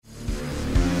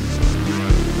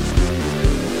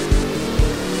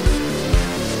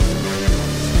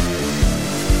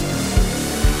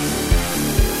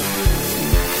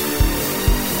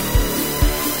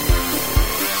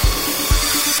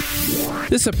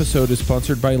This episode is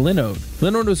sponsored by Linode.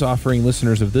 Linode is offering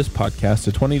listeners of this podcast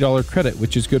a $20 credit,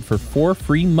 which is good for 4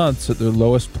 free months at their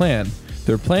lowest plan.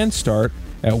 Their plans start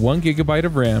at 1 gigabyte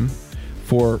of RAM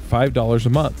for $5 a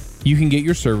month. You can get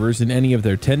your servers in any of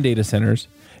their 10 data centers,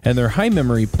 and their high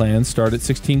memory plans start at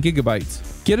 16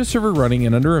 gigabytes. Get a server running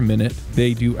in under a minute.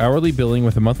 They do hourly billing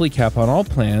with a monthly cap on all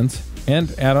plans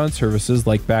and add-on services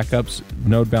like backups,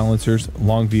 node balancers,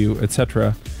 Longview,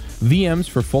 etc. VMs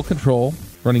for full control,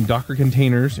 running Docker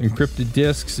containers, encrypted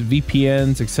disks,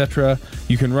 VPNs, etc.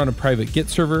 You can run a private Git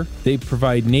server. They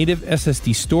provide native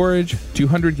SSD storage,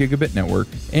 200 gigabit network,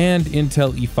 and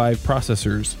Intel E5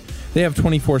 processors. They have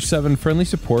 24/7 friendly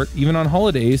support, even on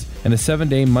holidays, and a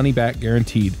 7-day money-back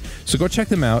guaranteed. So go check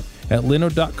them out at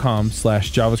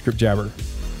linode.com/JavaScriptJabber.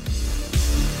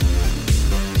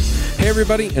 Hey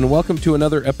everybody, and welcome to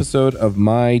another episode of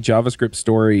My JavaScript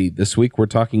Story. This week we're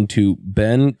talking to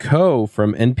Ben Koh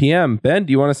from NPM. Ben,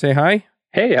 do you want to say hi?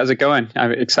 Hey, how's it going?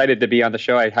 I'm excited to be on the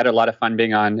show. I had a lot of fun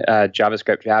being on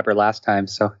JavaScript Jabber last time,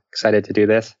 so excited to do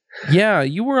this. Yeah,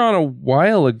 you were on a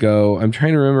while ago. I'm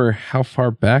trying to remember how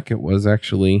far back it was,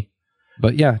 actually.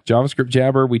 But yeah, JavaScript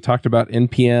Jabber, we talked about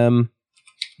NPM.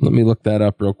 Let me look that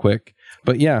up real quick.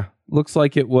 But yeah, looks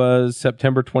like it was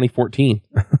September 2014.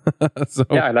 So,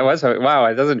 yeah, that was, wow,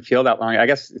 it doesn't feel that long. I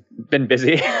guess it's been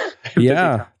busy.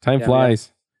 Yeah, time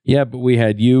flies. Yeah, but we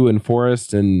had you and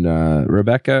Forrest and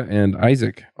Rebecca and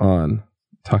Isaac on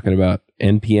talking about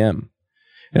NPM.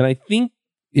 And I think,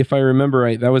 if I remember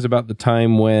right, that was about the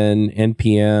time when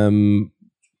NPM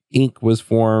Inc. was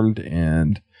formed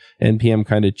and NPM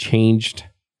kind of changed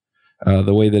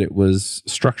the way that it was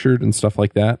structured and stuff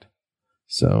like that.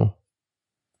 So,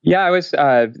 yeah, I was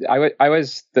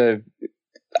the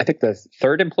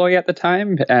third employee at the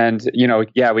time, and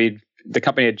the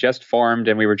company had just formed,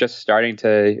 and we were just starting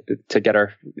to get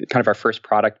our first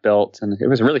product built, and it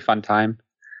was a really fun time.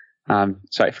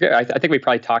 So I forget. I think we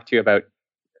probably talked to you about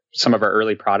some of our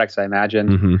early products, I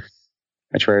imagine,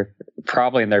 which were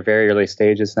probably in their very early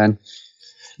stages then.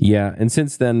 Yeah, and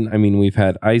since then, I mean, we've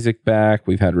had Isaac back,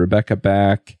 we've had Rebecca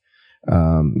back,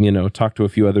 talked to a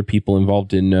few other people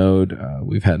involved in Node.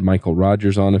 We've had Michael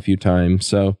Rogers on a few times.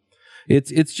 So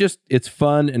it's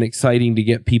fun and exciting to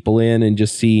get people in and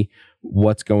just see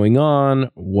what's going on,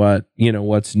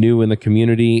 what's new in the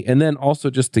community, and then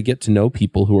also just to get to know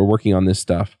people who are working on this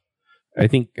stuff. I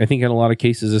think in a lot of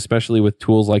cases, especially with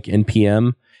tools like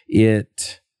NPM,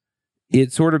 it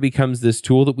sort of becomes this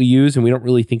tool that we use and we don't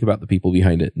really think about the people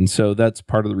behind it. And so that's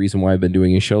part of the reason why I've been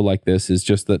doing a show like this, is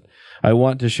just that I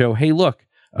want to show, hey, look,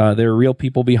 there are real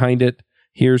people behind it.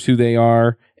 Here's who they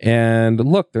are. And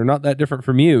look, they're not that different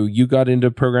from you. You got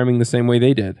into programming the same way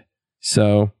they did.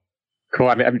 So cool.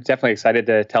 I'm definitely excited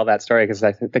to tell that story because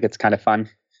I think it's kind of fun.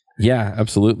 Yeah,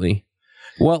 absolutely.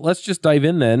 Well, let's just dive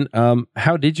in then.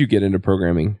 How did you get into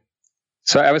programming?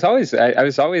 So I was always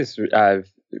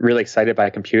really excited by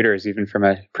computers, even from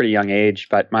a pretty young age.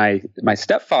 But my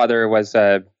stepfather was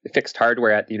fixed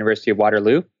hardware at the University of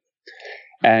Waterloo,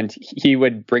 and he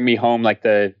would bring me home like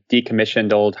the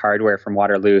decommissioned old hardware from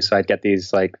Waterloo. So I'd get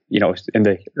these in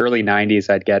the early 90s,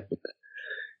 I'd get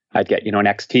an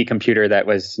XT computer that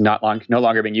was no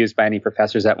longer being used by any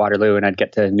professors at Waterloo, and I'd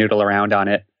get to noodle around on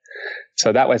it.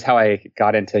 So that was how I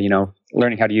got into,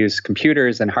 learning how to use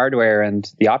computers and hardware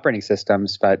and the operating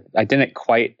systems. But I didn't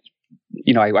quite,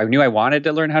 I knew I wanted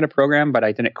to learn how to program, but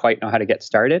I didn't quite know how to get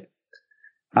started.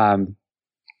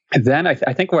 Then I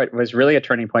think what was really a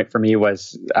turning point for me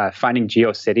was finding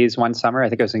GeoCities one summer. I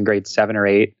think I was in grade 7 or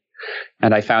 8.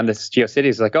 And I found this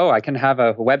GeoCities, like, oh, I can have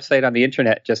a website on the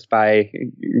internet just by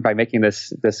making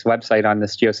this website on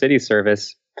this GeoCities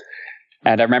service.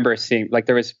 And I remember seeing, like,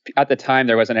 there was, at the time,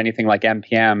 there wasn't anything like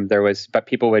NPM. But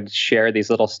people would share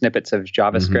these little snippets of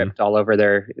JavaScript all over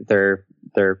their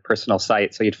personal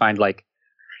site. So you'd find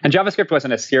and JavaScript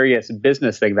wasn't a serious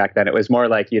business thing back then. It was more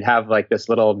like you'd have like this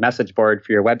little message board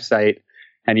for your website,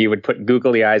 and you would put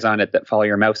googly eyes on it that follow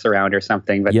your mouse around or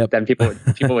something. But then people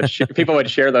would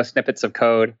share those snippets of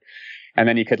code. And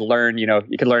then you could learn,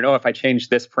 oh, if I change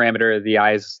this parameter, the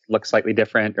eyes look slightly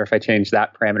different, or if I change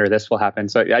that parameter, this will happen.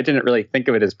 So I didn't really think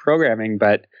of it as programming,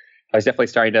 but I was definitely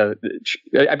starting to,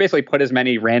 I basically put as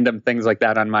many random things like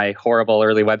that on my horrible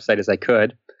early website as I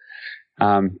could.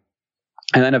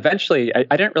 And then eventually,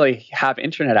 I didn't really have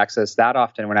internet access that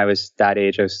often when I was that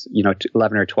age. I was,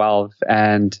 11 or 12,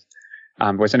 and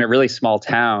was in a really small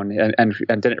town and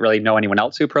didn't really know anyone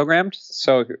else who programmed.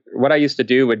 So what I used to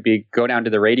do would be go down to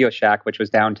the Radio Shack, which was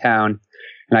downtown,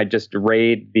 and I'd just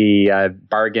raid the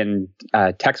bargain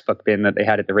textbook bin that they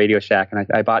had at the Radio Shack. And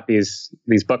I bought these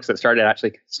books that started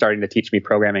to teach me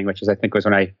programming, which is, I think, was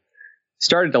when I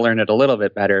started to learn it a little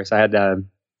bit better. So I had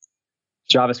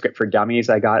JavaScript for Dummies.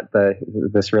 I got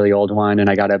this really old one, and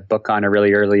I got a book on a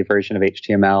really early version of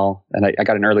HTML, and I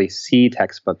got an early C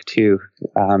textbook too.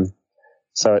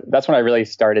 So that's when I really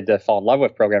started to fall in love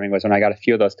with programming, was when I got a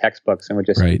few of those textbooks and would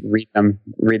just read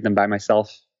them by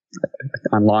myself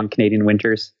on long Canadian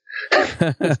winters.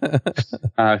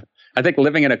 I think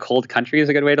living in a cold country is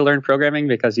a good way to learn programming,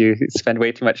 because you spend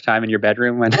way too much time in your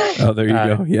bedroom. When oh, there you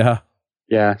go. Yeah.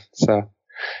 Yeah. So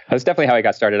that's definitely how I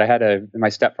got started. I had my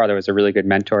stepfather was a really good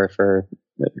mentor for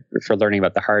learning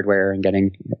about the hardware and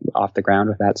getting off the ground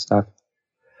with that stuff.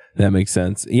 That makes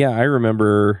sense. Yeah. I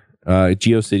remember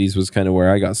GeoCities was kind of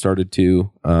where I got started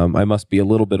too. I must be a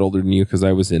little bit older than you, because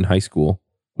I was in high school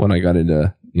when I got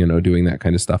into, doing that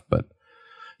kind of stuff. But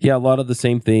yeah, a lot of the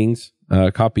same things,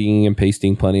 copying and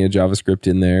pasting plenty of JavaScript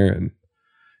in there and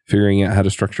figuring out how to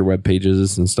structure web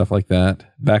pages and stuff like that.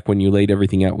 Back when you laid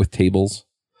everything out with tables.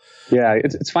 Yeah,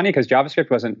 it's funny because JavaScript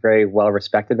wasn't very well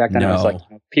respected back then. No. It was like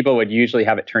people would usually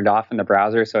have it turned off in the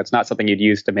browser, so it's not something you'd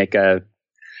use to make to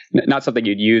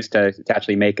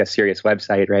actually make a serious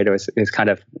website, right? It was kind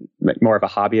of more of a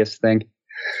hobbyist thing.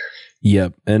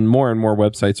 Yep, and more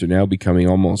websites are now becoming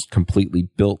almost completely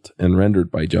built and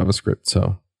rendered by JavaScript.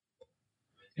 So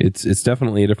it's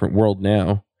definitely a different world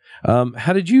now.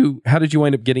 How did you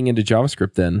wind up getting into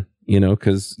JavaScript then?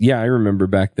 Because I remember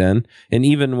back then, and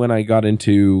even when I got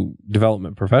into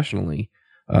development professionally,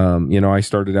 I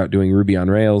started out doing Ruby on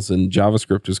Rails, and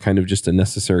JavaScript was kind of just a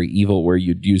necessary evil where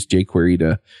you'd use jQuery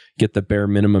to get the bare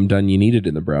minimum done you needed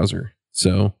in the browser.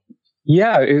 So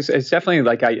yeah, it's definitely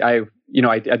like I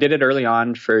did it early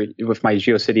on with my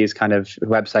GeoCities kind of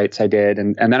websites I did,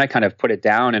 and then I kind of put it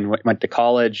down and went to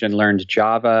college and learned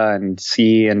Java and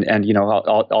C and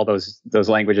all those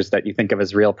languages that you think of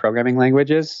as real programming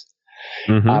languages.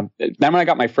 Mm-hmm. Then when I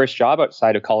got my first job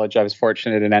outside of college, I was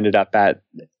fortunate and ended up at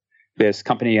this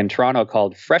company in Toronto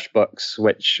called FreshBooks,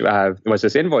 which was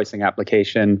this invoicing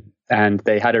application, and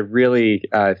they had a really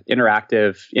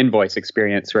interactive invoice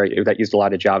experience that used a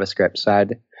lot of JavaScript. So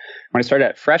when I started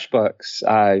at FreshBooks,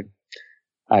 I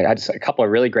had a couple of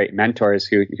really great mentors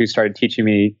who started teaching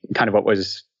me kind of what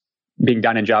was being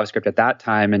done in JavaScript at that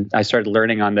time, and I started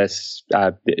learning on this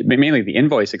mainly the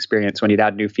invoice experience when you'd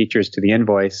add new features to the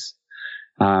invoice.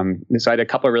 So I had a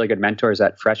couple of really good mentors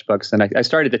at FreshBooks, and I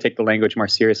started to take the language more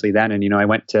seriously then. And I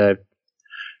went to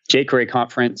jQuery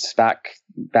conference back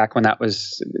when that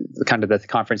was kind of the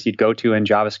conference you'd go to in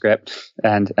JavaScript,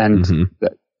 and mm-hmm.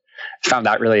 Found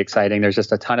that really exciting. There's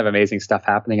just a ton of amazing stuff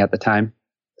happening at the time.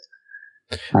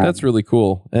 That's really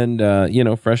cool. And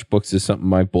FreshBooks is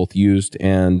something I've both used,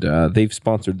 and they've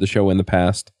sponsored the show in the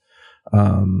past.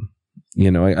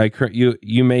 You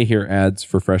may hear ads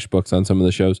for FreshBooks on some of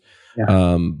the shows.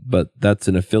 Yeah. But that's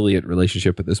an affiliate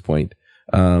relationship at this point.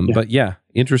 But yeah,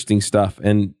 interesting stuff.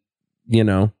 And,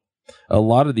 a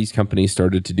lot of these companies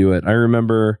started to do it. I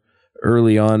remember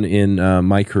early on in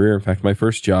my career, in fact, my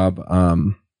first job,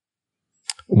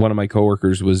 one of my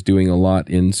coworkers was doing a lot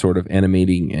in sort of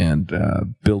animating and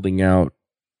building out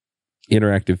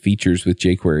interactive features with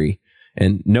jQuery.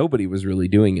 And nobody was really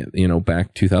doing it,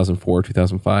 back 2004,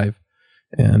 2005.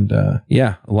 And a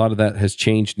lot of that has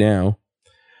changed now.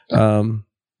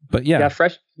 But yeah.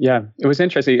 It was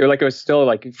interesting. It was still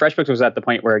like FreshBooks was at the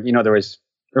point where,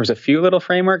 there was a few little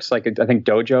frameworks, like I think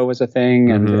Dojo was a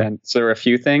thing, and so there were a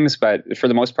few things, but for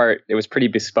the most part, it was pretty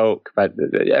bespoke. But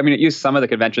I mean, it used some of the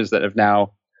conventions that have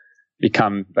now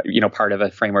become, part of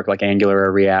a framework like Angular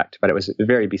or React, but it was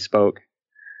very bespoke.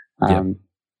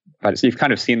 But so you've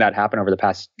kind of seen that happen over the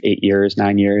past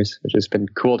 9 years, which has been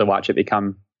cool to watch it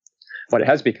become what it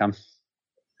has become.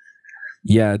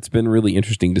 Yeah, it's been really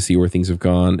interesting to see where things have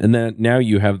gone. And then now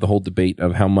you have the whole debate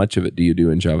of how much of it do you do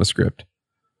in JavaScript?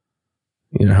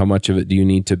 How much of it do you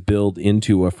need to build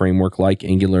into a framework like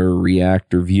Angular,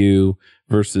 React, or Vue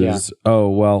versus,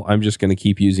 I'm just going to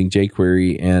keep using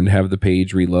jQuery and have the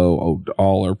page reload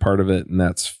all or part of it, and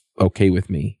that's okay with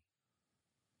me.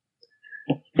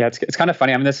 Yeah, it's kind of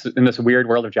funny. I'm in this weird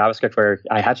world of JavaScript where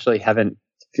I actually haven't.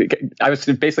 I was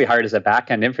basically hired as a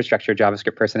back-end infrastructure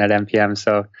JavaScript person at NPM,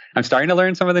 so I'm starting to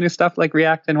learn some of the new stuff like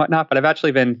React and whatnot, but I've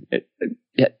actually been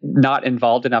not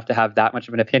involved enough to have that much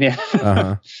of an opinion.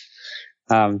 Uh-huh.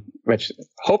 Which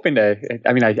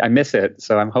I miss it,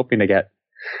 so I'm hoping to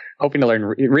learn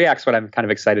React's what I'm kind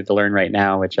of excited to learn right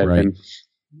now, which I've been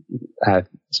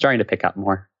starting to pick up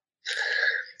more.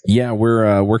 Yeah,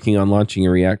 we're working on launching a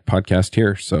React podcast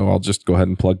here, so I'll just go ahead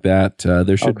and plug that.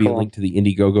 There should be a link to the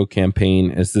Indiegogo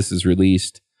campaign as this is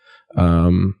released.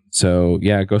 So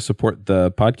yeah, go support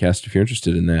the podcast if you're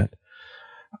interested in that.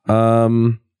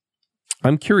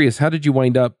 I'm curious, how did you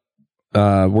wind up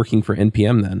working for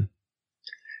NPM then?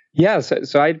 Yeah,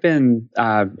 so I'd been,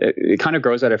 it kind of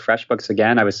grows out of FreshBooks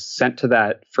again. I was sent to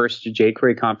that first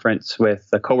jQuery conference with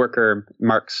a coworker,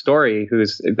 Mark Story,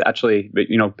 who's actually,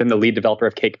 been the lead developer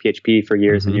of Cake PHP for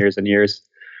years and years and years.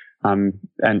 And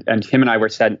him and I were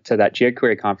sent to that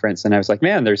jQuery conference, and I was like,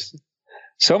 man, there's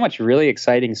so much really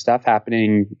exciting stuff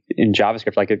happening in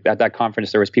JavaScript. Like at that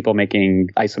conference, there was people making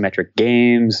isometric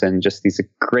games and just these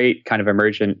great kind of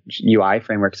emergent UI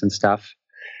frameworks and stuff.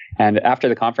 And after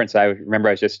the conference, I remember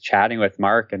I was just chatting with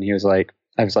Mark, and I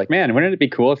was like, man, wouldn't it be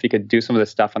cool if you could do some of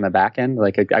this stuff on the back end?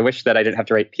 Like, I wish that I didn't have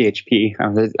to write PHP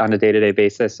on a day-to-day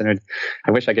basis. And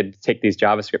I wish I could take these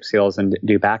JavaScript skills and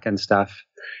do back-end stuff.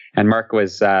 And Mark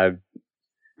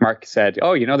said,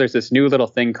 oh, there's this new little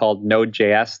thing called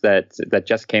Node.js that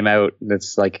just came out.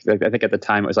 That's like, I think at the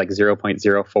time it was like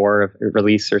 0.04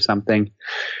 release or something.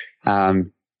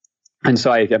 And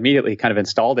so I immediately kind of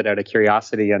installed it out of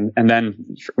curiosity. And then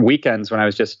weekends when I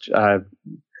was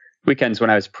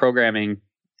programming,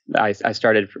 I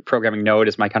started programming Node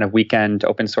as my kind of weekend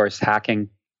open source hacking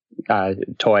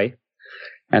toy.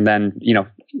 And then,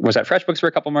 was at FreshBooks for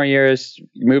a couple more years,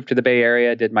 moved to the Bay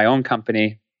Area, did my own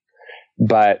company,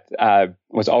 but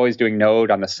was always doing Node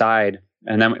on the side.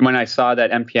 And then when I saw that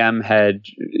NPM had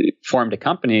formed a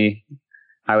company,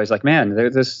 I was like, man,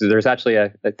 there's actually I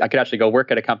could actually go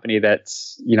work at a company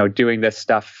that's, doing this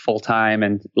stuff full time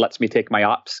and lets me take my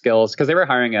ops skills, because they were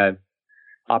hiring a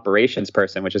operations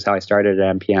person, which is how I started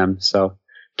at NPM. So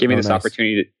gave me this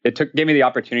opportunity. Gave me the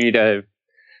opportunity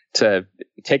to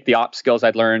take the ops skills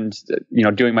I'd learned,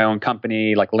 doing my own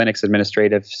company, like Linux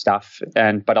administrative stuff,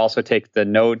 but also take the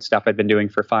Node stuff I'd been doing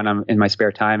for fun in my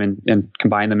spare time and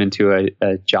combine them into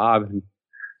a job. And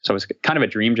so it was kind of a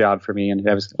dream job for me. And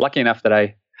I was lucky enough that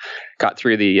I got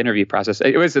through the interview process.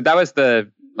 That was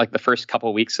the first couple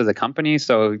of weeks of the company.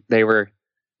 So they were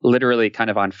literally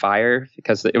kind of on fire,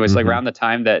 because it was like around the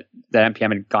time that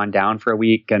NPM had gone down for a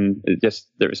week, and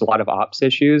there was a lot of ops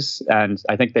issues. And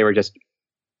I think they were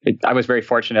I was very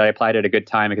fortunate. I applied at a good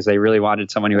time, because they really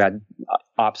wanted someone who had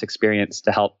ops experience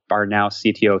to help our now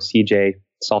CTO CJ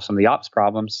solve some of the ops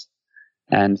problems.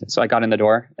 And so I got in the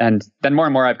door, and then more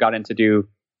and more I've gotten to do,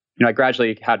 I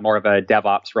gradually had more of a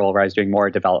DevOps role where I was doing more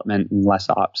development and less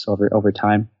ops over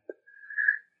time.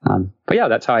 But yeah,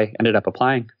 that's how I ended up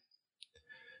applying.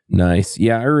 Nice.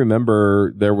 Yeah, I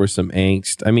remember there was some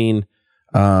angst. I mean,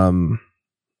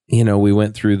 we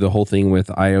went through the whole thing with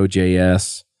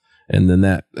IOJS, and then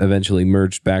that eventually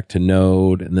merged back to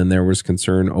Node. And then there was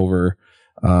concern over,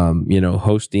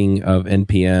 hosting of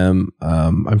NPM.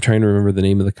 I'm trying to remember the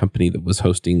name of the company that was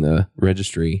hosting the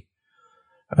registry.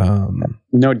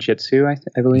 Nodejitsu,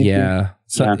 I believe. Yeah.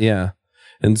 Yeah.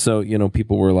 And so,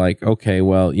 people were like, okay,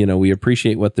 well, we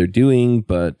appreciate what they're doing,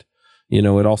 but,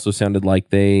 it also sounded like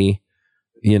they,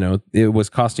 it was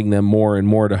costing them more and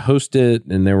more to host it.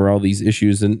 And there were all these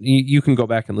issues, and you can go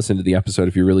back and listen to the episode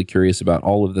if you're really curious about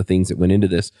all of the things that went into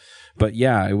this. But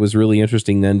yeah, it was really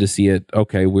interesting then to see it.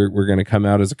 Okay, we're going to come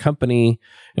out as a company,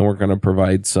 and we're going to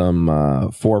provide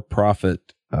some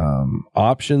for-profit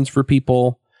options for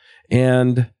people.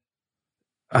 And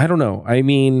I don't know. I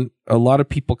mean, a lot of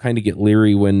people kind of get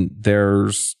leery when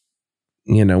there's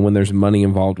money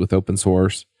involved with open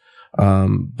source.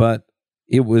 But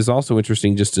it was also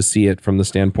interesting just to see it from the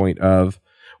standpoint of,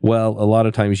 well, a lot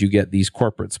of times you get these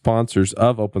corporate sponsors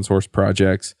of open source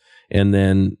projects, and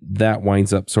then that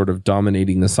winds up sort of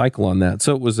dominating the cycle on that.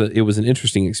 So it was an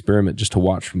interesting experiment just to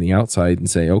watch from the outside and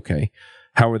say, okay,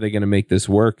 how are they going to make this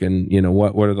work? And,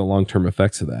 what are the long-term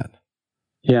effects of that?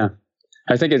 Yeah.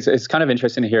 I think it's kind of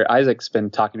interesting to hear. Isaac's been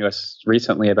talking to us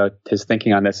recently about his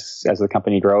thinking on this as the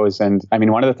company grows. And I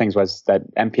mean, one of the things was that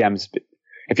NPM's,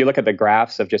 if you look at the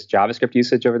graphs of just JavaScript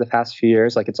usage over the past few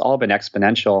years, like it's all been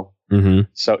exponential. Mm-hmm.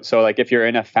 So like if you're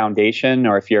in a foundation,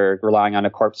 or if you're relying on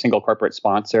a single corporate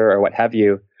sponsor or what have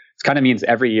you, it kind of means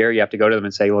every year you have to go to them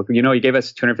and say, well, you gave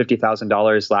us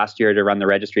 $250,000 last year to run the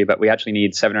registry, but we actually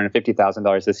need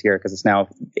 $750,000 this year, because it's now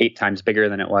 8 times bigger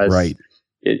than it was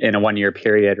in a 1-year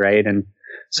period, right? And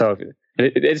so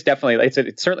it's definitely,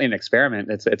 it's certainly an experiment.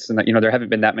 It's there haven't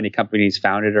been that many companies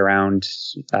founded around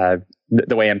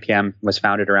the way NPM was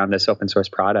founded around this open source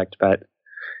product, but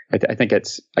I think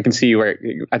I can see where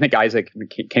I think Isaac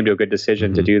came to a good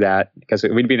decision to do that, because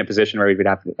we'd be in a position where we would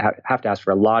have to ask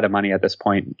for a lot of money at this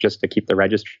point just to keep the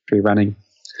registry running.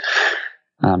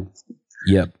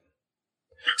 Yep.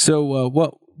 So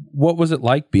what was it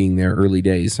like being there early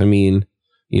days? I mean,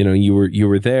 you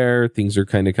were there, things are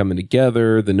kind of coming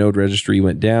together. The Node registry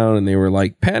went down, and they were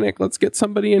like, panic, let's get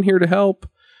somebody in here to help.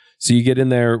 So you get in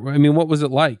there. I mean, what was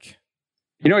it like?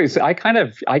 I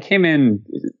came in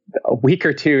a week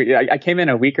or two. I came in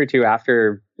a week or two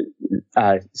after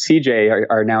CJ,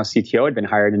 our now CTO, had been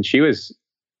hired, and she was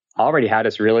already had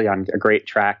us really on a great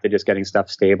track to just getting stuff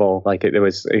stable. Like it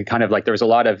was kind of like there was a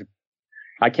lot of.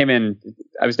 I came in.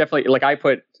 I was definitely like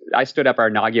I stood up our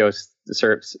Nagios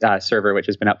server, which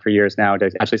has been up for years now,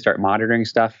 to actually start monitoring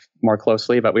stuff more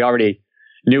closely. But we already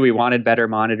knew we wanted better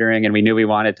monitoring, and we knew we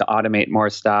wanted to automate more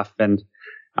stuff. And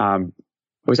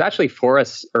it was actually for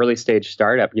us early stage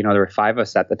startup. There were 5 of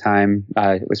us at the time.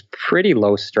 It was pretty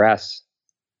low stress,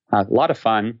 a lot of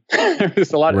fun. It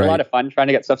was a lot of fun trying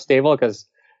to get stuff stable, because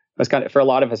it was kind of, for a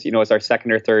lot of us, it was our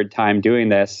second or third time doing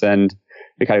this, and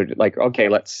we kind of like, okay,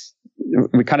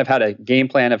 we kind of had a game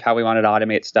plan of how we wanted to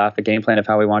automate stuff, a game plan of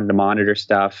how we wanted to monitor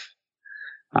stuff.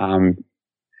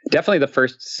 Definitely the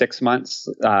first 6 months,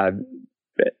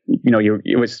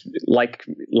 it was like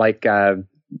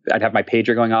I'd have my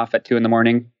pager going off at 2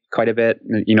 a.m. quite a bit.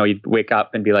 You'd wake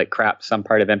up and be like, crap, some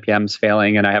part of NPM's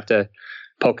failing, and I have to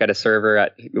poke at a server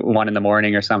at 1 a.m.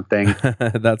 or something.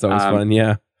 That's always fun.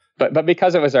 Yeah. But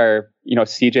because it was our,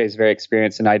 CJ's very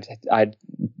experienced, and I'd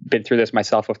been through this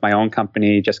myself with my own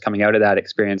company, just coming out of that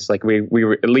experience, like we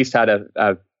at least had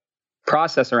a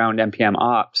process around NPM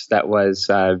ops that was,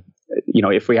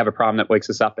 if we have a problem that wakes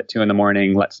us up at 2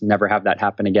 a.m, let's never have that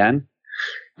happen again.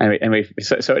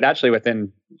 So it actually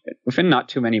within not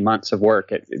too many months of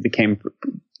work, it became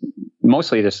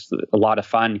mostly just a lot of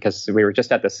fun, because we were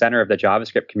just at the center of the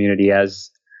JavaScript community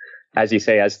as you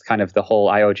say, as kind of the whole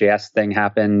IOJS thing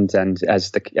happened, and as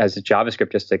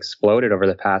JavaScript just exploded over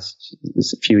the past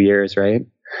few years, right?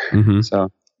 Mm-hmm. So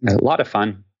a lot of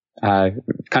fun. Kind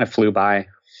of flew by.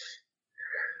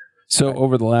 So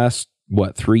over the last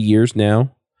 3 years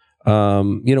now,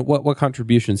 what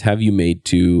contributions have you made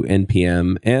to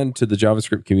NPM and to the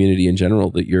JavaScript community in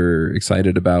general that you're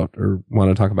excited about or want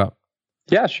to talk about?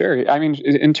 Yeah, sure. I mean,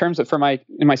 in terms of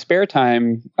in my spare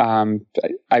time,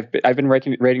 I've been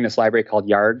writing this library called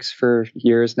Yargs for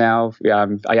years now.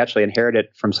 I actually inherited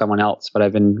it from someone else, but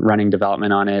I've been running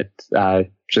development on it,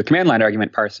 which is a command line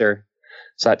argument parser.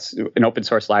 So that's an open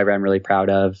source library I'm really proud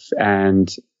of. And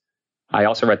I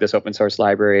also wrote this open source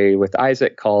library with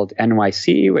Isaac called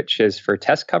NYC, which is for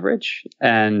test coverage.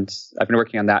 And I've been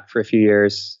working on that for a few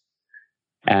years.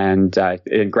 And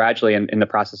gradually in the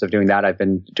process of doing that, I've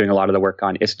been doing a lot of the work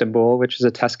on Istanbul, which is a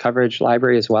test coverage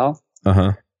library as well.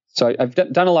 Uh-huh. So I've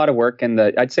done a lot of work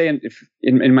I'd say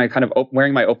in my kind of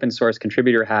wearing my open source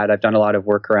contributor hat, I've done a lot of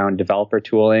work around developer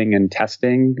tooling and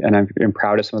testing, and I'm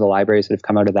proud of some of the libraries that have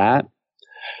come out of that.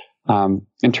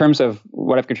 In terms of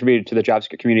what I've contributed to the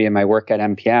JavaScript community in my work at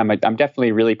NPM, I'm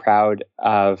definitely really proud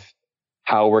of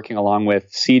how, working along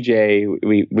with CJ,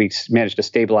 we managed to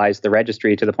stabilize the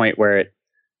registry to the point where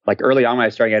like early on when I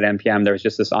was starting at NPM, there was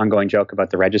just this ongoing joke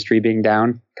about the registry being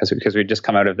down, because we'd just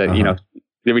come out of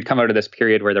we'd come out of this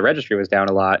period where the registry was down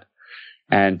a lot.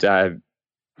 And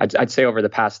I'd say over the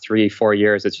past 3-4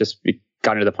 years, it's just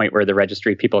gotten to the point where the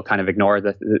registry people kind of ignore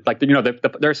there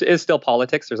is still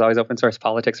politics. There's always open source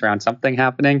politics around something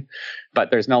happening, but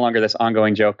there's no longer this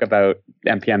ongoing joke about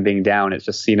NPM being down. It's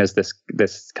just seen as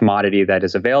this commodity that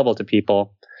is available to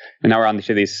people. And now we're on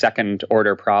to these second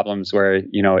order problems where,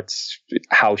 it's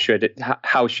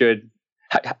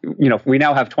we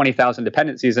now have 20,000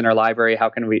 dependencies in our library. How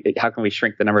can we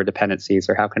shrink the number of dependencies,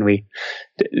 or how can we,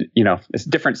 it's a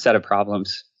different set of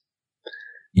problems.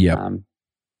 Yeah.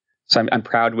 So I'm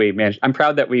proud I'm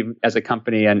proud that we as a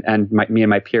company and me and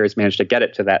my peers managed to get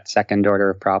it to that second order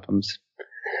of problems.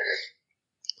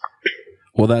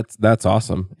 Well, that's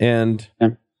awesome. And,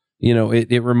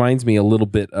 it reminds me a little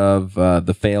bit of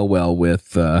the fail well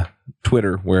with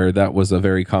Twitter, where that was a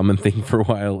very common thing for a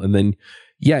while. And then,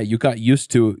 you got used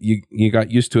to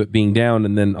it being down,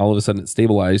 and then all of a sudden it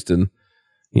stabilized, and,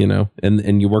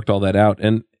 and you worked all that out.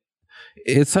 And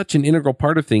it's such an integral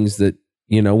part of things that,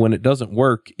 when it doesn't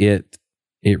work, it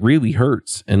really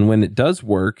hurts. And when it does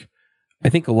work, I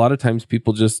think a lot of times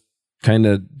people just kind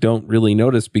of don't really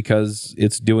notice because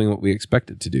it's doing what we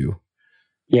expect it to do.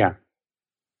 Yeah.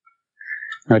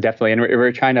 No, definitely. And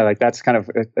we're trying to, that's kind of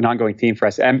an ongoing theme for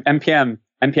us. NPM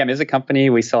is a company.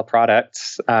 We sell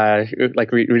products.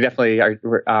 We definitely are.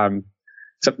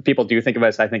 Some people do think of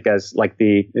us, I think, as like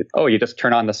you just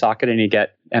turn on the socket and you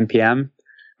get NPM.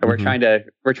 But we're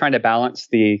trying to balance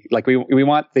we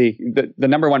want the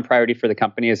number one priority for the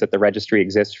company is that the registry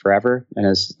exists forever and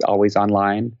is always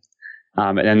online.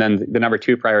 And then the number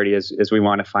two priority is we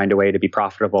want to find a way to be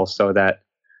profitable so that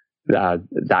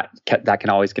that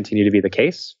can always continue to be the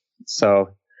case.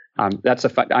 So that's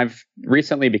I've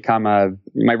recently become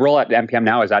my role at NPM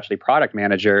now is actually product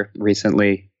manager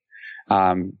recently.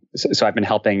 So I've been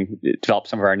helping develop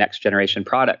some of our next generation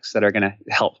products that are going to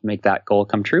help make that goal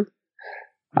come true.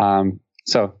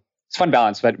 So it's a fun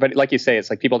balance, but like you say, it's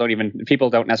like people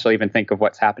don't necessarily even think of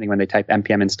what's happening when they type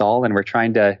npm install, and we're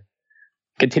trying to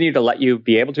continue to let you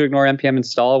be able to ignore npm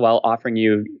install while offering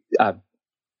you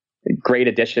great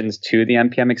additions to the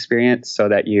npm experience, so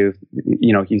that you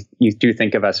do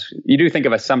think of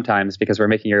us sometimes, because we're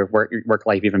making your work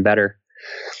life even better.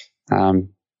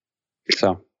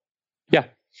 So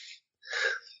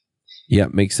yeah,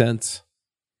 makes sense.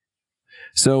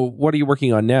 So what are you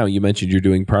working on now? You mentioned you're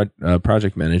doing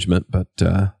project management, but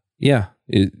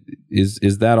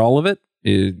is that all of it?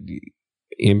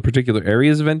 In particular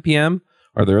areas of npm,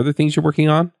 are there other things you're working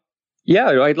on?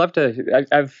 Yeah, I'd love to.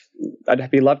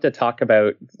 I'd love to talk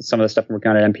about some of the stuff I'm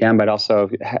working on at npm, but also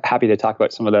happy to talk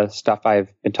about some of the stuff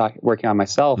I've been working on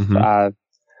myself. Mm-hmm.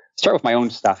 Start with my own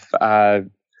stuff.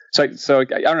 So I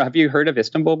don't know. Have you heard of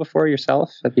Istanbul before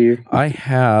yourself? I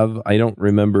have. I don't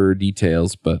remember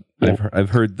details, but yeah. I've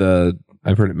heard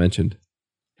it mentioned.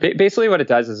 Basically, what it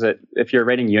does is that if you're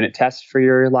writing unit tests for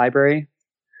your library,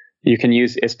 you can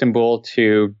use Istanbul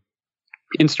to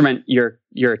instrument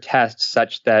your tests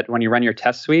such that when you run your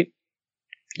test suite,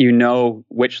 you know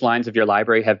which lines of your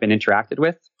library have been interacted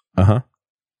with.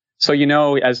 So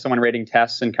as someone rating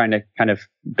tests and kind of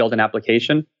build an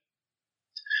application,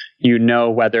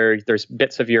 whether there's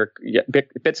bits of your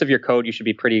code you should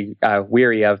be pretty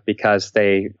weary of because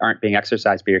they aren't being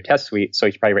exercised by your test suite. So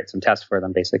you should probably write some tests for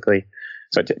them, basically.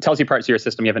 So it tells you parts of your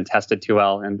system you haven't tested too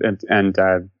well, and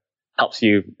helps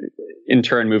you in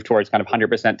turn move towards kind of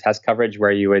 100% test coverage,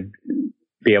 where you would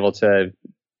be able to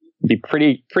be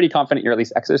pretty confident you're at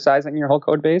least exercising your whole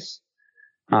code base,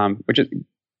 which is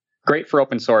great for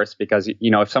open source, because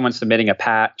if someone's submitting a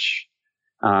patch,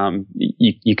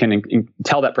 you can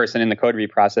tell that person in the code review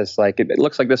process, like, it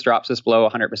looks like this drops us below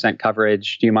 100%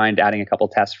 coverage. Do you mind adding a couple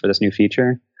tests for this new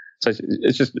feature? So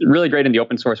it's just really great in the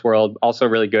open source world. Also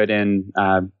really good in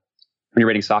when you're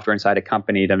writing software inside a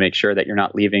company, to make sure that you're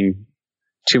not leaving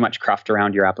too much cruft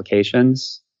around your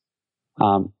applications.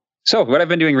 So what I've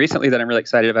been doing recently that I'm really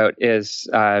excited about is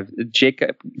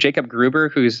Jacob Gruber,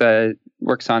 who's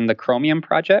works on the Chromium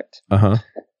project.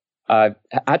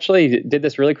 Actually did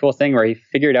this really cool thing where he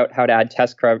figured out how to add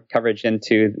test coverage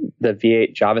into the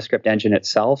V8 JavaScript engine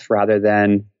itself,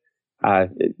 so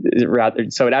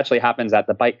it actually happens at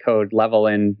the bytecode level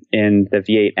in the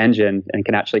V8 engine, and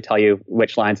can actually tell you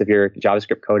which lines of your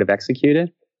JavaScript code have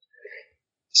executed.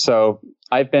 So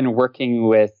I've been working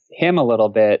with him a little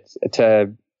bit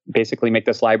to basically make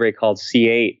this library called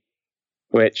C8,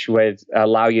 which would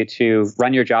allow you to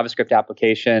run your JavaScript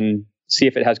application, see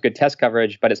if it has good test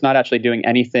coverage, but it's not actually doing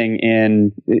anything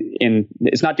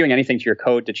it's not doing anything to your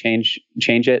code to change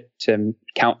it to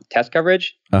count test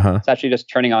coverage. It's actually just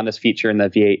turning on this feature in the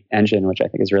V8 engine, which I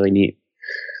think is really neat.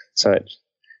 So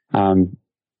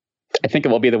I think it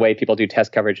will be the way people do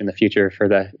test coverage in the future for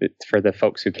the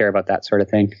folks who care about that sort of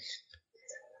thing.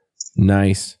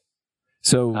 Nice.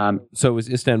 So is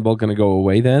Istanbul going to go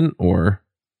away then, or?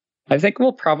 I think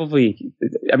we'll probably.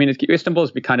 I mean, Istanbul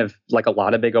has been kind of like a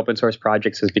lot of big open source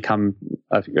projects, has become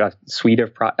a suite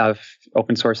of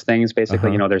open source things.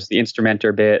 Basically, there's the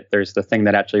instrumenter bit, there's the thing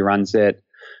that actually runs it.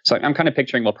 So I'm kind of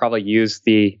picturing we'll probably use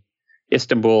the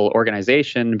Istanbul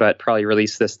organization, but probably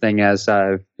release this thing as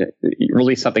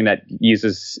release something that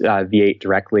uses V8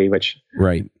 directly, which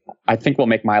right. I think will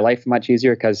make my life much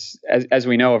easier, because as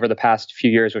we know, over the past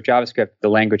few years with JavaScript, the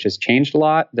language has changed a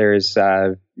lot. There's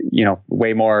a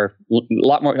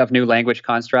lot more of new language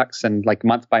constructs, and like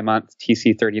month by month,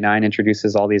 TC39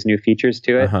 introduces all these new features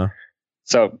to it.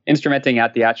 So instrumenting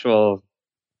at the actual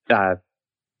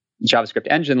JavaScript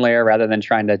engine layer rather than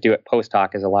trying to do it post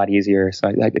hoc is a lot easier. So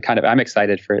I'm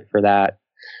excited for that.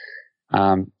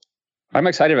 I'm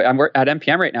excited. I'm at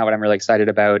NPM right now. What I'm really excited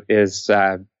about is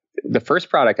the first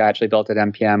product I actually built at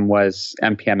NPM was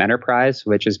NPM Enterprise,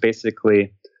 which is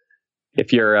basically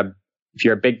if you're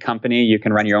a big company, you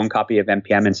can run your own copy of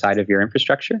NPM inside of your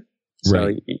infrastructure.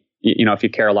 Right. So if you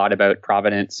care a lot about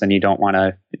provenance and you don't want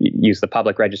to use the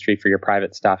public registry for your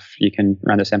private stuff, you can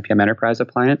run this NPM Enterprise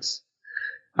appliance.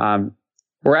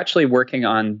 We're actually working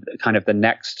on kind of the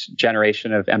next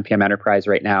generation of NPM Enterprise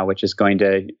right now, which is going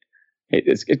to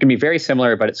be very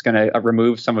similar, but it's going to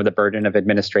remove some of the burden of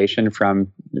administration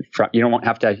from you won't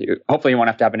have to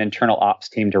have an internal ops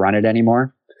team to run it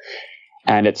anymore.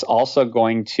 And it's also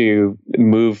going to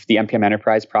move the NPM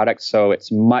Enterprise product, so it's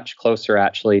much closer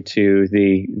actually to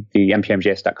the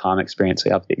npmjs.com experience. So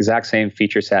you have the exact same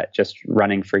feature set just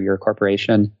running for your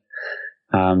corporation.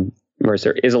 Whereas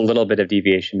there is a little bit of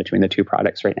deviation between the two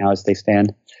products right now as they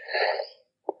stand.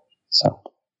 So,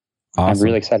 Awesome. I'm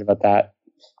really excited about that.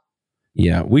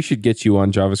 Yeah, we should get you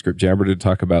on JavaScript Jabber to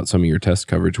talk about some of your test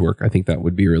coverage work. I think that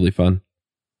would be really fun.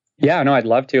 Yeah, no, I'd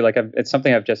love to. Like, it's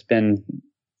something I've just been,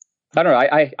 I don't know.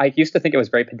 I used to think it was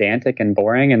very pedantic and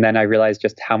boring. And then I realized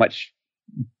just how much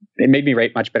it made me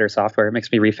write much better software. It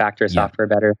makes me refactor software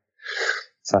better.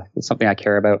 So it's something I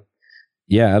care about.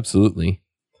 Yeah, absolutely.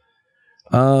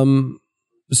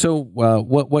 So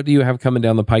what do you have coming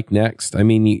down the pike next? I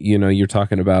mean, you're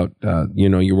talking about,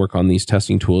 you work on these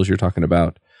testing tools. You're talking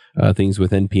about things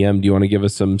with NPM. Do you want to give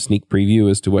us some sneak preview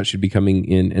as to what should be coming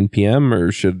in NPM,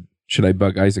 or should I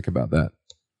bug Isaac about that?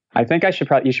 I think you should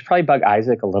probably bug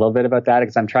Isaac a little bit about that,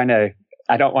 because I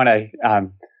don't want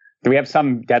to, we have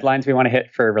some deadlines we want to hit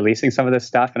for releasing some of this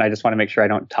stuff, and I just want to make sure I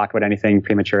don't talk about anything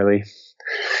prematurely.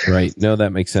 Right. No,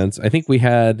 that makes sense. I think we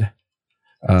had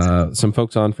some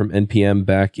folks on from NPM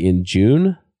back in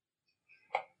June.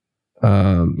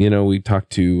 We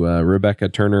talked to Rebecca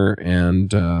Turner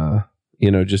and,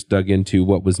 just dug into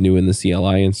what was new in the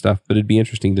CLI and stuff, but it'd be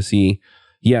interesting to see,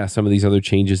 some of these other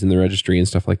changes in the registry and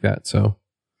stuff like that. So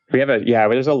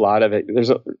there's a lot of it. There's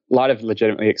a lot of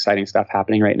legitimately exciting stuff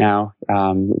happening right now.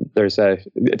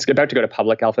 It's about to go to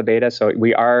public alpha beta. So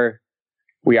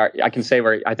I can say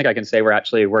we're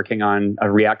actually working on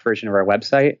a React version of our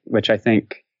website, which I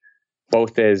think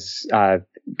both is going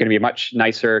to be a much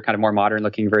nicer, kind of more modern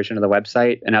looking version of the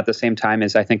website. And at the same time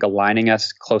is, I think, aligning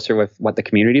us closer with what the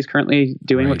community is currently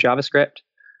doing with JavaScript.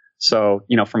 So,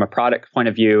 from a product point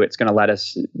of view, it's going to let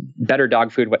us better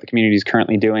dog food what the community is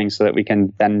currently doing, so that we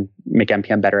can then make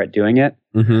NPM better at doing it.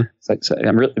 Mm-hmm. So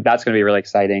that's going to be really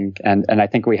exciting. And I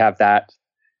think we have that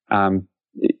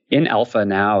in alpha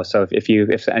now. So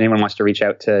if anyone wants to reach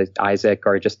out to Isaac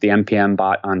or just the NPM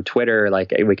bot on Twitter,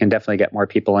 like, we can definitely get more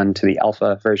people into the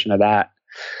alpha version of that.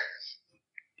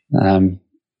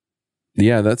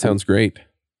 That sounds great.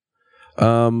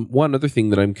 One other thing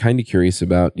that I'm kind of curious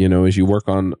about, as you work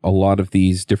on a lot of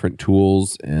these different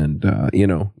tools and,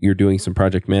 you're doing some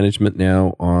project management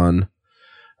now on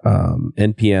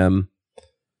NPM,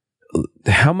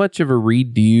 how much of a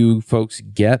read do you folks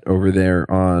get over there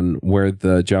on where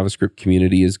the JavaScript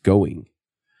community is going?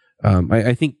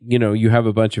 I think, you have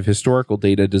a bunch of historical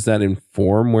data. Does that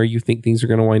inform where you think things are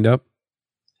going to wind up?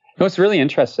 No, it's really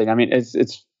interesting. I mean,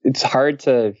 it's hard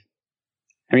to,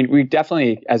 we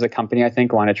definitely, as a company, I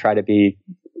think, want to try to be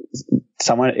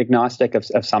somewhat agnostic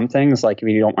of some things. Like,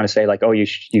 we don't want to say like, oh, you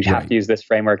have to use this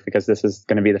framework because this is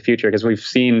going to be the future. Because we've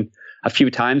seen a few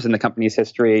times in the company's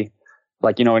history,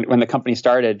 like, when the company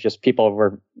started, just people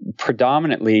were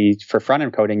predominantly for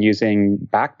front-end coding using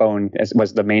Backbone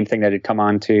was the main thing that had come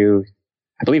on to.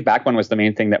 I believe Backbone was the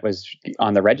main thing that was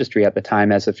on the registry at the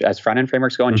time as front-end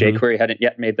frameworks go, and jQuery hadn't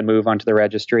yet made the move onto the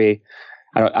registry.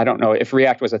 I don't know if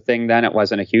React was a thing then. It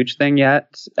wasn't a huge thing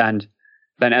yet. And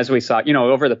then as we saw,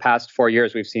 over the past 4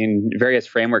 years, we've seen various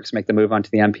frameworks make the move onto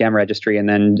the NPM registry, and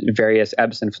then various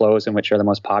ebbs and flows in which are the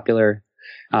most popular.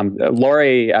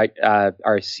 Lori,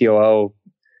 our COO,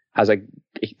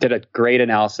 did a great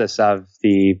analysis of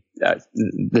the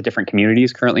different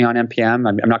communities currently on NPM.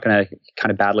 I'm not going to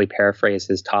kind of badly paraphrase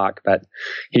his talk, but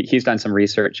he's done some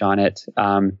research on it.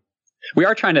 We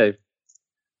are trying to,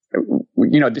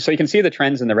 so you can see the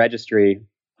trends in the registry.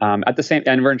 At the same,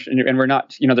 and we're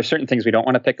not, there's certain things we don't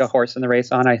want to pick a horse in the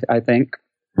race on. I think.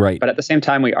 Right. But at the same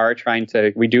time, we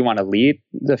do want to lead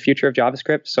the future of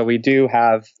JavaScript. So we do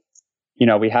have.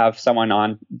 We have someone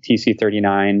on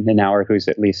TC39 an hour who's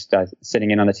at least sitting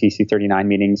in on the TC39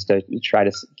 meetings to try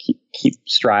to keep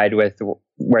stride with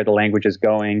where the language is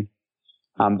going.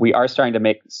 We are starting to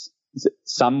make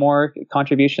some more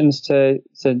contributions to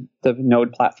the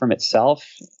Node platform itself.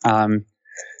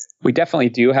 We definitely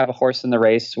do have a horse in the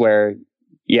race where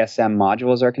ESM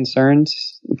modules are concerned,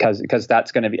 because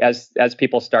that's going to be as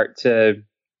people start to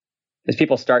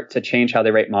change how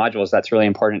they write modules, that's really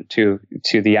important to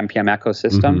the NPM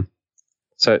ecosystem. Mm-hmm.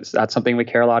 So that's something we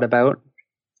care a lot about.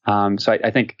 So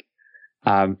I think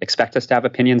expect us to have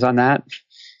opinions on that.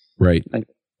 Right.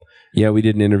 We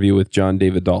did an interview with John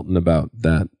David Dalton about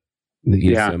that, the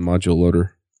ESM module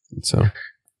loader. And so.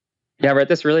 Yeah, we're at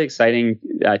this really exciting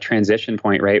transition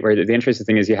point, right? Where the interesting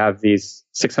thing is you have these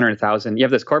 600,000, you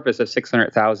have this corpus of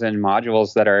 600,000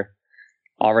 modules that are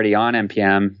already on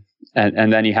NPM.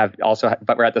 And then you have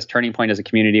but we're at this turning point as a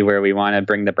community where we want to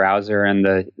bring the browser and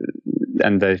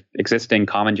the existing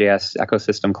CommonJS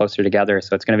ecosystem closer together.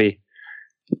 So it's going to be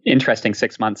interesting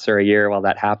 6 months or a year while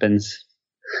that happens.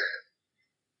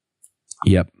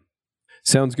 Yep.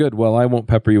 Sounds good. Well, I won't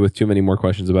pepper you with too many more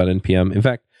questions about NPM. In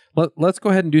fact, let's go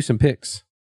ahead and do some picks.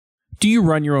 Do you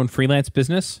run your own freelance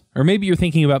business? Or maybe you're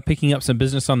thinking about picking up some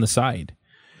business on the side?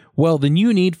 Well, then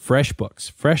you need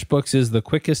FreshBooks. FreshBooks is the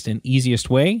quickest and easiest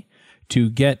way to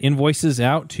get invoices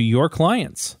out to your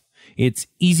clients. It's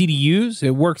easy to use.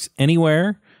 It works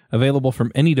anywhere, available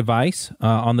from any device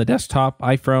on the desktop,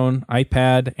 iPhone,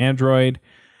 iPad, Android,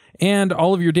 and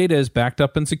all of your data is backed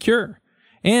up and secure.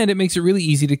 And it makes it really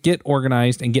easy to get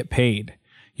organized and get paid.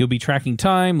 You'll be tracking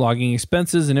time, logging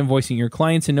expenses, and invoicing your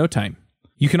clients in no time.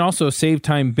 You can also save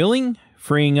time billing,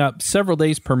 freeing up several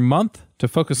days per month to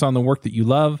focus on the work that you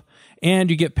love, and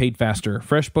you get paid faster.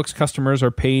 FreshBooks customers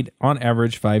are paid on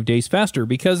average 5 days faster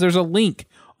because there's a link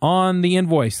on the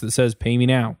invoice that says pay me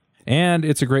now. And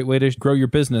it's a great way to grow your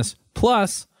business.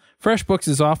 Plus, FreshBooks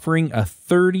is offering a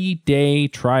 30-day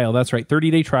trial. That's right,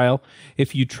 30-day trial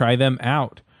if you try them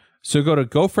out. So go to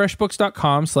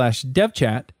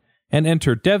gofreshbooks.com/devchat and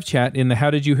enter devchat in the How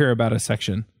Did You Hear About Us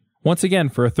section. Once again,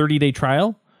 for a 30-day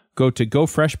trial, go to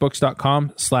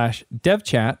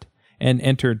gofreshbooks.com/devchat and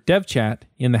enter devchat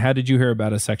in the How Did You Hear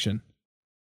About Us section.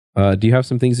 Do you have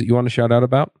some things that you want to shout out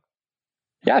about?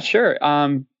 Yeah, sure.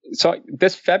 So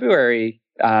this February,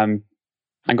 I'm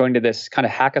going to this kind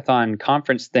of hackathon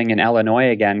conference thing in Illinois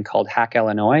again called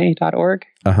hackillinois.org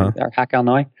or Hack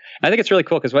Illinois. And I think it's really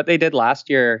cool because what they did last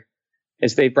year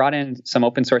is they brought in some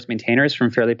open source maintainers from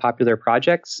fairly popular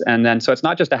projects. And then, so it's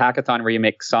not just a hackathon where you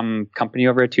make some company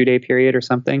over a 2-day period or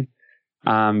something.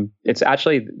 It's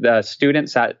actually the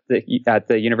students at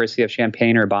the University of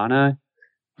Champaign-Urbana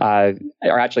are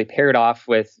actually paired off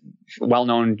with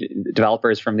well-known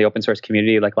developers from the open source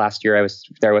community. Like last year, I was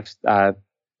there with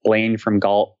Blaine from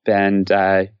Gulp and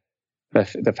the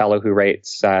fellow who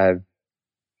writes a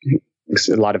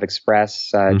lot of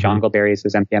Express. Jongleberry is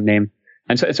his NPM name.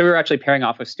 And so we were actually pairing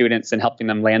off with students and helping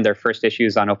them land their first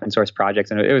issues on open source projects.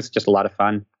 And it was just a lot of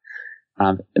fun.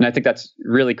 And I think that's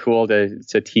really cool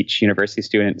to teach university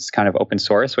students kind of open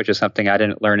source, which is something I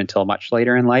didn't learn until much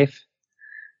later in life.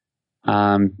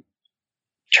 Trying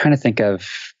to think of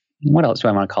what else do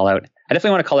I want to call out. I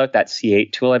definitely want to call out that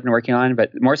C8 tool I've been working on,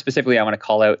 but more specifically, I want to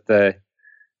call out the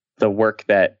work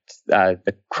that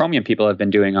the Chromium people have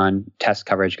been doing on test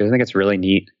coverage, because I think it's really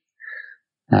neat.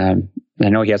 I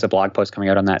know he has a blog post coming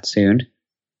out on that soon.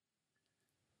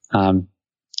 I don't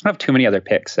have too many other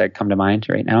picks that come to mind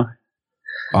right now.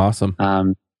 Awesome.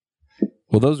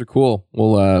 Well, those are cool.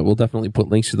 We'll definitely put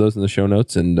links to those in the show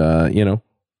notes and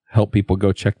help people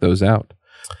go check those out.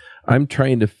 I'm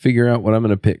trying to figure out what I'm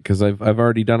going to pick because I've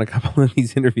already done a couple of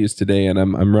these interviews today and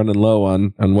I'm running low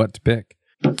on what to pick.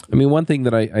 I mean, one thing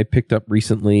that I picked up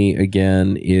recently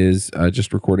again is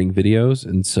just recording videos,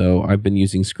 and so I've been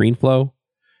using ScreenFlow,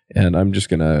 and I'm just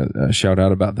going to shout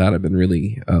out about that. I've been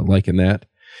really liking that.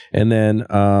 And then,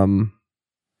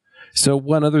 so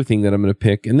one other thing that I'm going to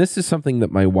pick, and this is something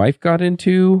that my wife got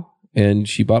into, and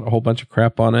she bought a whole bunch of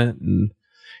crap on it, and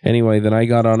anyway, then I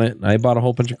got on it and I bought a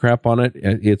whole bunch of crap on it.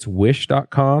 It's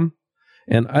wish.com.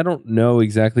 And I don't know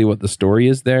exactly what the story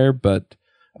is there, but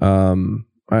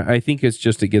I think it's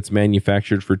just it gets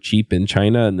manufactured for cheap in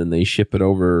China and then they ship it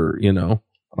over,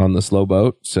 on the slow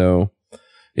boat. So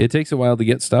it takes a while to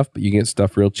get stuff, but you get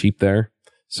stuff real cheap there.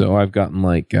 So I've gotten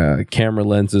like camera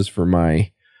lenses for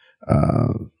my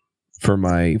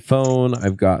phone.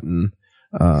 I've gotten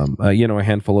a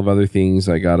handful of other things.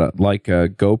 I got a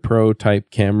GoPro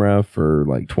type camera for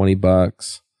like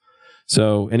 $20.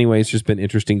 So anyway, it's just been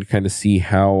interesting to kind of see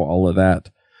how all of that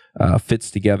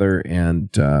fits together, and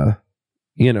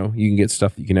you can get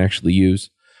stuff that you can actually use.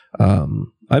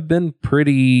 I've been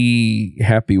pretty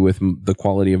happy with the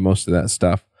quality of most of that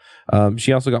stuff.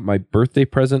 She also got my birthday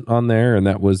present on there, and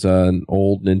that was an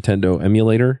old Nintendo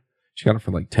emulator. She got it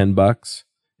for like $10,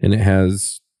 and it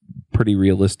has pretty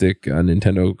realistic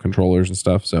Nintendo controllers and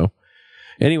stuff. So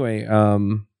anyway,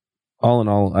 all in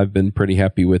all, I've been pretty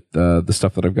happy with the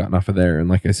stuff that I've gotten off of there. And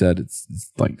like I said,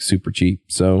 it's like super cheap.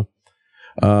 So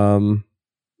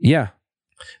yeah,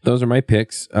 those are my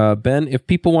picks. Ben, if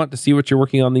people want to see what you're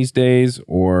working on these days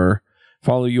or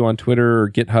follow you on Twitter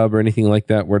or GitHub or anything like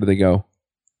that, where do they go?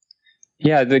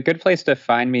 Yeah, the good place to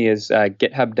find me is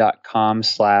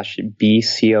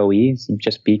github.com/bcoe,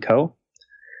 just bco.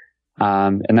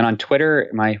 And then on Twitter,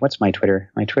 what's my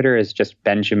Twitter? My Twitter is just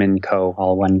Benjamin Co,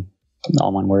 all one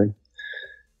word.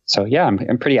 So yeah,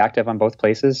 I'm pretty active on both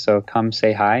places. So come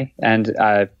say hi. And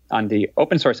on the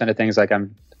open source end of things, like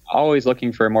I'm always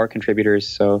looking for more contributors.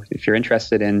 So if you're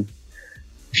interested if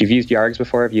you've used Yargs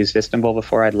before, if you've used Istanbul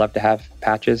before, I'd love to have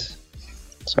patches.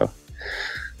 So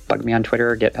bug me on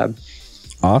Twitter or GitHub.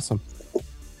 Awesome.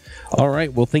 All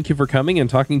right. Well, thank you for coming and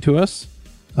talking to us.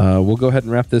 We'll go ahead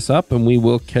and wrap this up, and we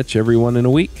will catch everyone in a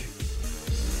week.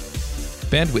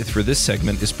 Bandwidth for this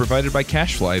segment is provided by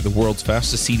CacheFly, the world's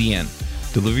fastest CDN.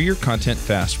 Deliver your content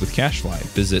fast with CacheFly.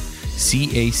 Visit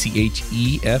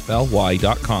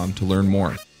CACHEFLY.com to learn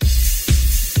more.